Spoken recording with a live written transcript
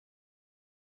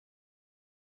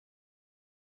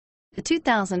The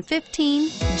 2015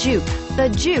 JUKE. The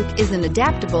JUKE is an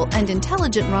adaptable and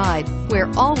intelligent ride where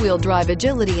all-wheel drive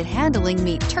agility and handling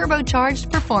meet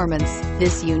turbocharged performance.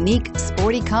 This unique,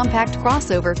 sporty compact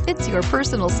crossover fits your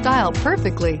personal style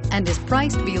perfectly and is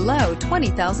priced below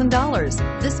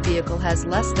 $20,000. This vehicle has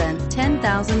less than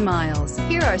 10,000 miles.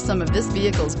 Here are some of this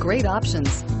vehicle's great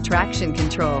options: traction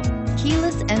control,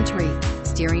 keyless entry,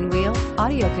 steering wheel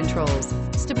audio controls,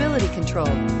 stability control,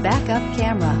 backup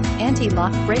camera,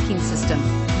 anti-lock braking system,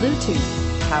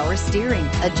 Bluetooth, power steering,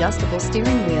 adjustable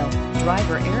steering wheel,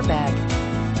 driver airbag.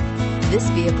 This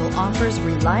vehicle offers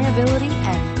reliability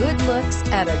and good looks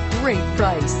at a great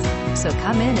price. So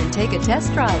come in and take a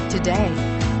test drive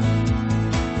today.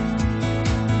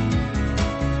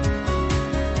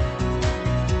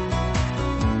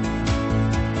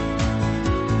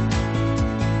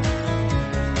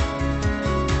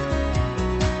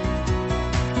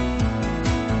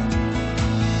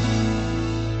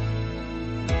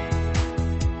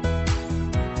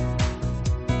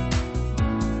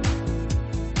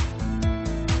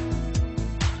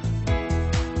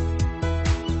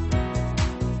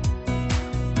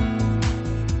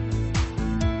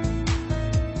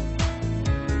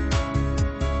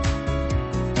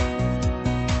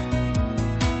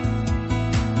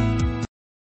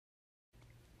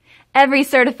 Every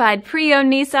certified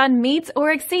pre-owned Nissan meets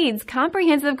or exceeds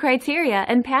comprehensive criteria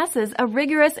and passes a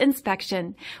rigorous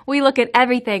inspection. We look at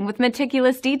everything with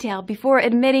meticulous detail before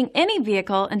admitting any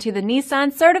vehicle into the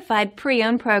Nissan Certified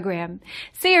Pre-Owned program.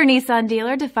 See your Nissan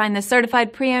dealer to find the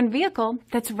certified pre-owned vehicle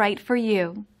that's right for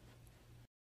you.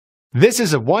 This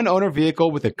is a one-owner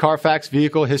vehicle with a Carfax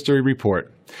Vehicle History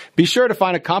Report. Be sure to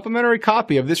find a complimentary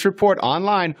copy of this report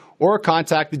online or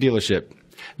contact the dealership.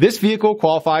 This vehicle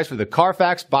qualifies for the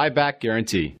Carfax Buyback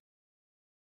Guarantee.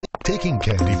 Taking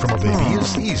candy from a baby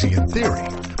is easy in theory,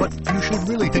 but you should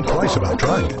really think twice about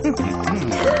trying it.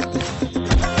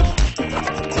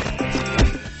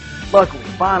 Luckily,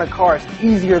 buying a car is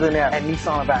easier than ever at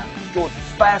Nissan of Athens, Georgia's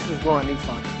fastest growing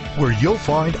Nissan. Where you'll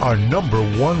find our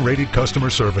 #1 rated customer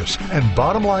service and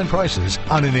bottom line prices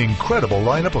on an incredible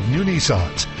lineup of new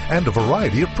Nissans and a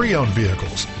variety of pre-owned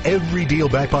vehicles. Every deal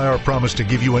backed by our promise to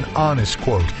give you an honest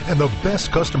quote and the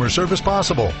best customer service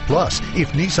possible. Plus,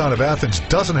 if Nissan of Athens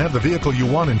doesn't have the vehicle you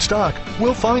want in stock,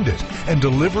 we'll find it and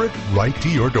deliver it right to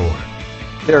your door.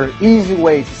 There are easy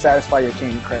ways to satisfy your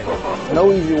king credit.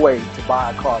 No easy way to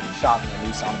buy a car from shopping at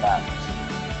Nissan of Athens.